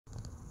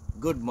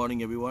Good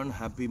morning everyone,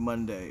 happy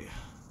Monday.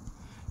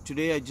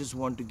 Today I just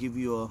want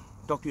to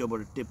talk to you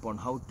about a tip on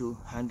how to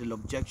handle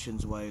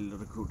objections while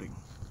recruiting.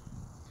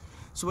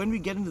 So when we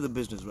get into the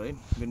business, right,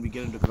 when we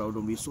get into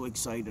Crowd1, we're so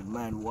excited,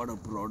 man, what a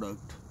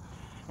product.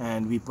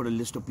 And we put a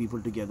list of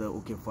people together,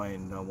 okay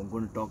fine, now I'm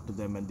going to talk to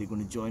them and they're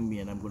going to join me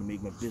and I'm going to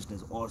make my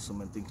business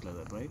awesome and things like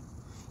that, right?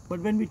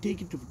 But when we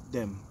take it to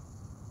them,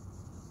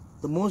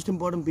 the most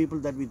important people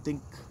that we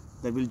think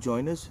that will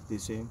join us, they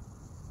say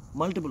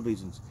multiple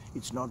reasons.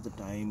 It's not the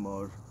time,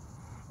 or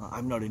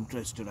I'm not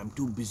interested, I'm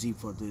too busy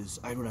for this,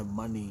 I don't have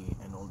money,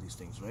 and all these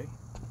things, right?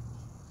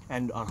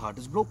 And our heart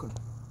is broken.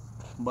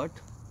 But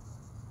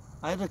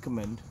I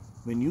recommend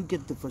when you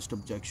get the first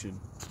objection,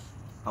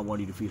 I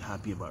want you to feel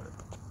happy about it.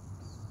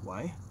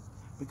 Why?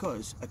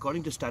 Because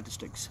according to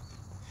statistics,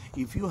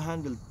 if you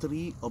handle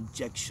 3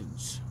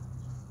 objections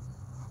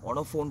on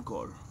a phone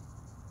call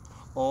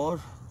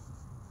or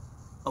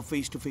a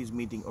face-to-face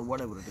meeting or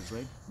whatever it is,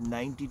 right,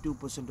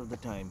 92% of the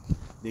time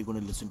they're going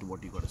to listen to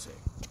what you got to say.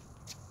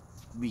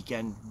 We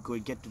can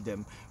get to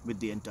them with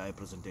the entire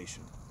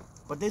presentation,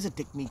 but there's a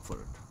technique for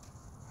it,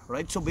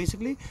 right? So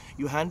basically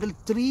you handle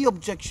 3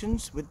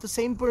 objections with the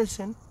same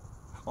person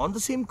on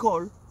the same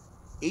call.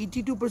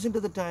 82%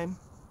 of the time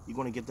you're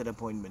going to get that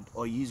appointment,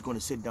 or he's going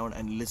to sit down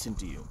and listen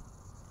to you.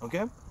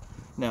 Okay,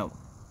 now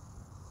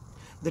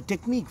the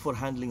technique for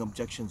handling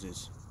objections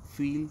is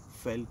feel,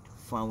 felt,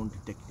 found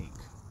technique.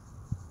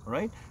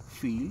 Right?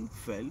 Feel,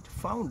 felt,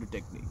 found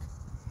technique.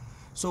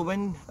 So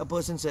when a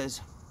person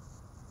says,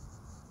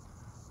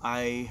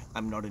 I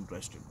am not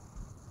interested,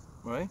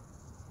 right?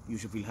 You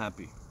should feel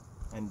happy.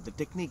 And the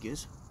technique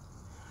is,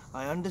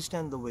 I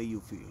understand the way you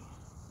feel.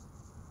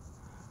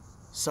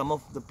 Some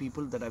of the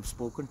people that I've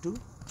spoken to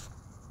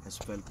has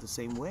felt the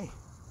same way.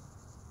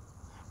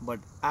 But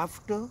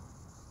after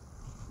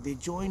they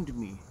joined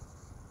me,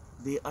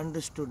 they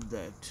understood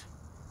that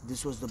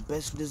this was the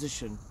best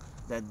decision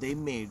that they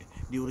made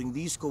during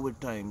these COVID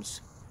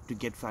times to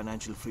get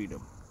financial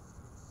freedom.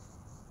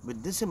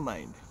 With this in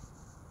mind,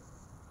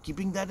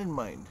 keeping that in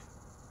mind,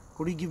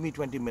 could you give me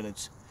 20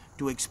 minutes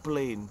to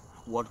explain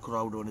what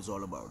Crowd1 is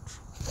all about?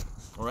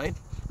 Alright?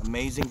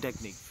 Amazing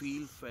technique.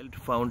 Feel, felt,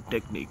 found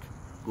technique.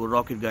 Go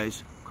rock it,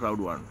 guys.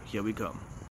 Crowd1. Here we come.